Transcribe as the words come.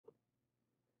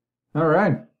All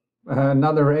right,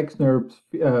 another XNurbs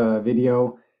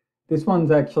video. This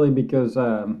one's actually because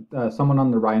someone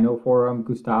on the Rhino forum,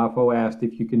 Gustavo, asked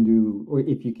if you can do or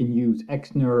if you can use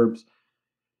XNurbs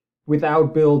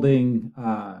without building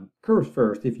curves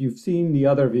first. If you've seen the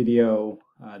other video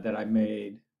that I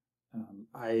made,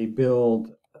 I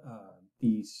build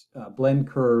these blend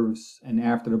curves, and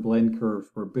after the blend curves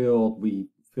were built, we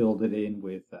filled it in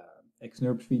with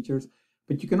XNurbs features.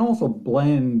 But you can also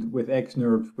blend with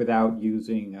XNurbs without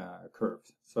using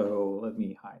curves. So let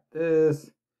me hide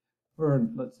this, or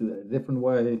let's do that a different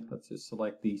way. Let's just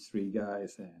select these three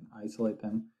guys and isolate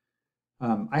them.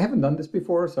 I haven't done this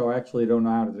before, so I actually don't know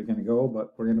how it's going to go,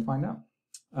 but we're going to find out.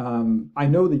 I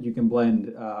know that you can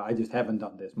blend, I just haven't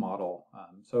done this model.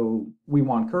 So we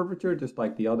want curvature just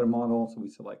like the other model. So we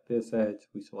select this edge,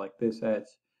 we select this edge,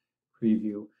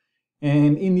 preview.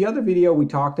 And in the other video, we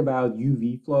talked about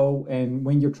UV flow. And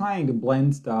when you're trying to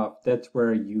blend stuff, that's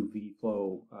where UV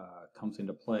flow comes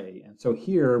into play. And so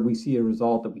here we see a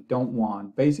result that we don't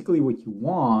want. Basically, what you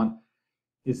want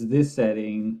is this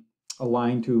setting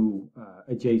aligned to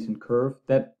adjacent curve.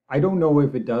 That I don't know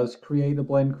if it does create a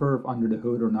blend curve under the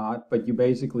hood or not, but you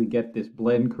basically get this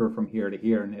blend curve from here to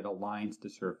here, and it aligns the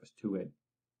surface to it.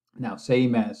 Now,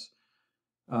 same as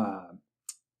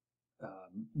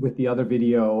with the other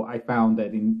video, I found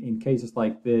that in cases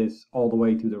like this, all the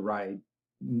way to the right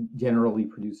generally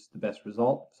produces the best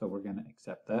result. So we're going to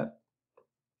accept that.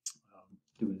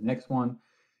 Do the next one.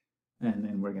 And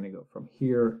then we're going to go from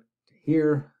here to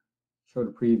here, show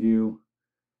the preview.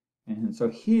 And so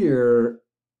here,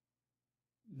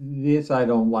 this I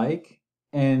don't like.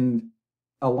 And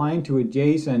align to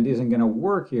adjacent isn't going to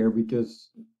work here because,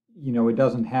 you know, it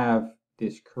doesn't have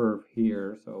this curve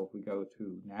here. So if we go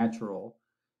to natural,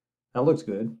 that looks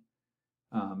good.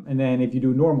 And then if you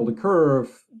do normal to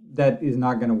curve, that is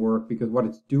not going to work because what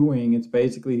it's doing, it's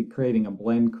basically creating a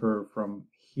blend curve from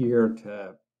here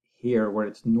to here where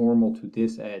it's normal to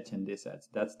this edge and this edge.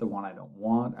 That's the one I don't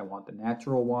want. I want the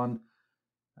natural one.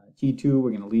 G2, we're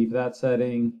going to leave that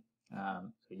setting.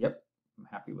 So yep, I'm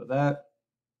happy with that.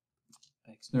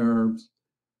 XNurbs,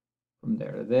 from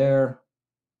there to there.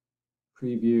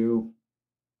 Preview.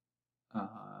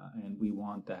 And we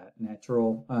want that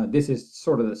natural. This is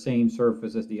sort of the same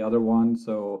surface as the other one,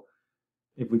 so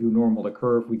if we do normal to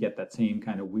curve, we get that same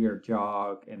kind of weird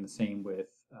jog, and the same with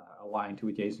align to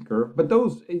adjacent curve. But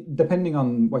those, depending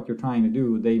on what you're trying to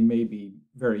do, they may be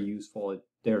very useful.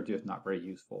 They're just not very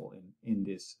useful in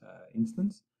this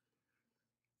instance.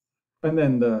 And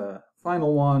then the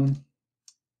final one,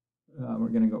 we're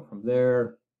going to go from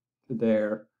there to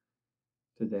there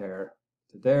to there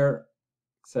to there,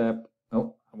 except,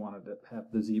 oh, I wanted to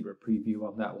have the zebra preview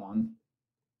of that one.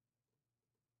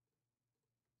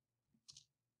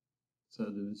 So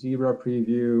the zebra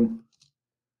preview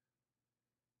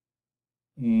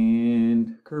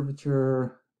and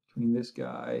curvature between this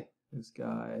guy, this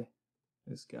guy,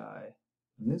 this guy,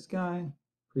 and this guy,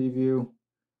 preview.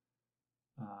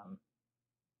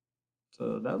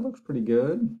 So that looks pretty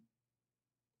good.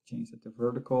 Change it to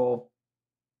vertical.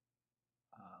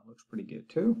 Looks pretty good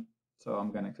too. So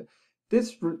I'm going to,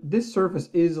 this surface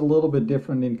is a little bit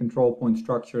different in control point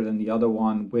structure than the other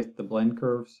one with the blend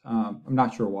curves. I'm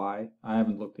not sure why. I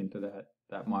haven't looked into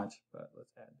that much, but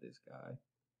let's add this guy.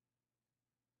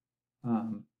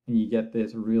 And you get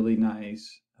this really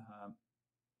nice,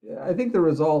 I think the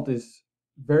result is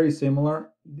very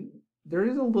similar. There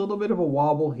is a little bit of a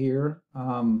wobble here.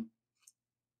 You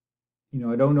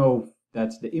know, I don't know if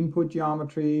that's the input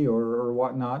geometry or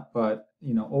whatnot, but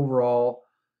you know, overall,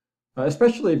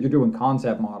 especially if you're doing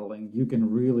concept modeling, you can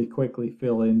really quickly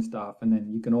fill in stuff, and then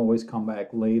you can always come back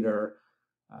later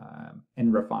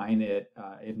and refine it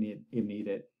if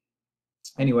needed.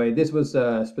 Anyway, this was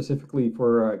specifically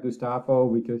for Gustavo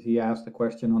because he asked the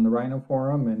question on the Rhino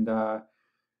forum, and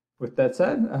with that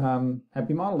said,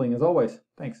 happy modeling as always.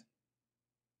 Thanks.